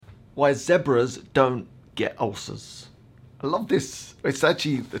Why zebras don't get ulcers. I love this. It's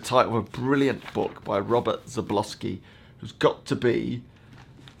actually the title of a brilliant book by Robert Zablosky, who's got to be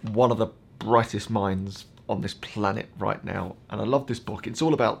one of the brightest minds on this planet right now. And I love this book. It's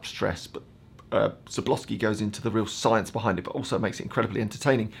all about stress, but Zablosky goes into the real science behind it, but also makes it incredibly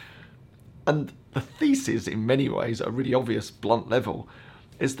entertaining. And the thesis, in many ways, at a really obvious, blunt level,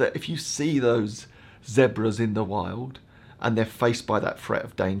 is that if you see those zebras in the wild and they're faced by that threat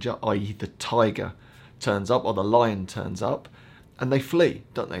of danger, i.e. the tiger turns up or the lion turns up, and they flee,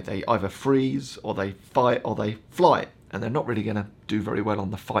 don't they? They either freeze or they fight or they fly, and they're not really going to do very well on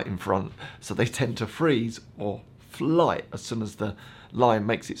the fighting front, so they tend to freeze or fly as soon as the lion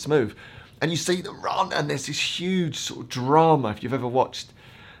makes its move. And you see them run, and there's this huge sort of drama. If you've ever watched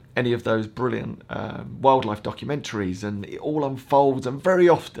any of those brilliant wildlife documentaries, and it all unfolds, and very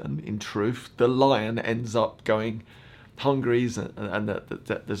often, in truth, the lion ends up going hungry and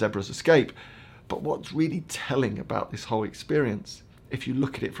the zebras escape. But what's really telling about this whole experience, if you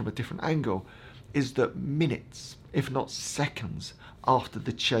look at it from a different angle, is that minutes, if not seconds, after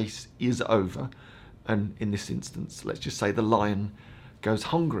the chase is over, and in this instance, let's just say the lion goes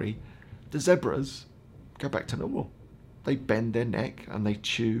hungry, the zebras go back to normal. They bend their neck and they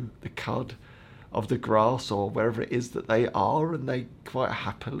chew the cud of the grass or wherever it is that they are, and they quite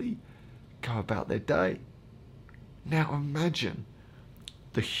happily go about their day. Now imagine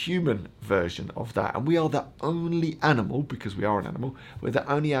the human version of that, and we are the only animal, because we are an animal, we're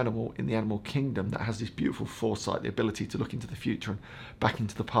the only animal in the animal kingdom that has this beautiful foresight, the ability to look into the future and back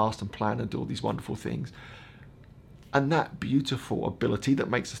into the past and plan and do all these wonderful things. And that beautiful ability that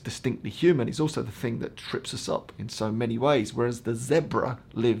makes us distinctly human is also the thing that trips us up in so many ways. Whereas the zebra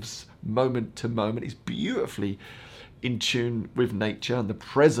lives moment to moment, is beautifully in tune with nature and the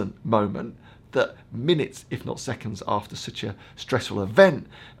present moment, that minutes, if not seconds, after such a stressful event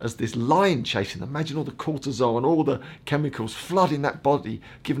as this lion chasing them, imagine all the cortisol and all the chemicals flooding that body,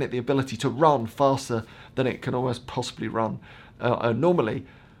 giving it the ability to run faster than it can almost possibly run normally.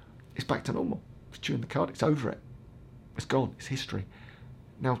 It's back to normal. It's chewing the cud. It's over it. It's gone. It's history.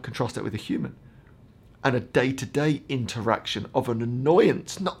 Now contrast that with a human and a day-to-day interaction of an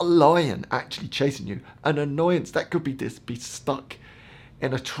annoyance, not a lion actually chasing you, an annoyance that could be stuck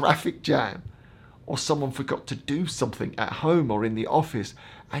in a traffic jam, or someone forgot to do something at home or in the office,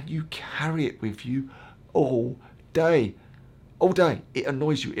 and you carry it with you all day. All day. It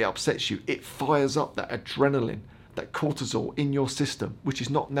annoys you, it upsets you, it fires up that adrenaline, that cortisol in your system, which is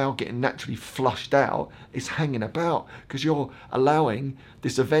not now getting naturally flushed out, it's hanging about because you're allowing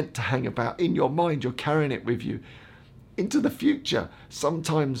this event to hang about in your mind. You're carrying it with you into the future,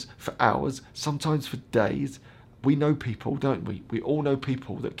 sometimes for hours, sometimes for days. We know people, don't we? We all know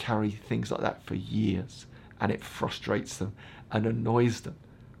people that carry things like that for years, and it frustrates them and annoys them.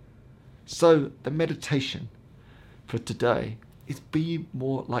 So the meditation for today is be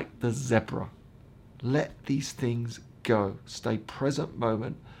more like the zebra. Let these things go. Stay present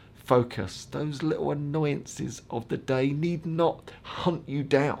moment. Focus. Those little annoyances of the day need not hunt you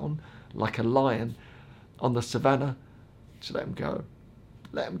down like a lion on the savannah. Just let them go.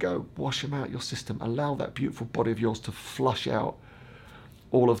 Let them go. Wash them out your system. Allow that beautiful body of yours to flush out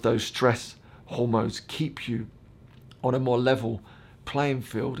all of those stress hormones. Keep you on a more level playing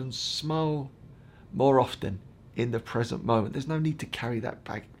field and smile more often in the present moment. There's no need to carry that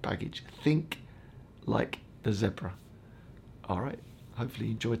baggage. Think like the zebra. All right. Hopefully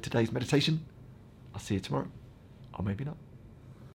you enjoyed today's meditation. I'll see you tomorrow. Or maybe not.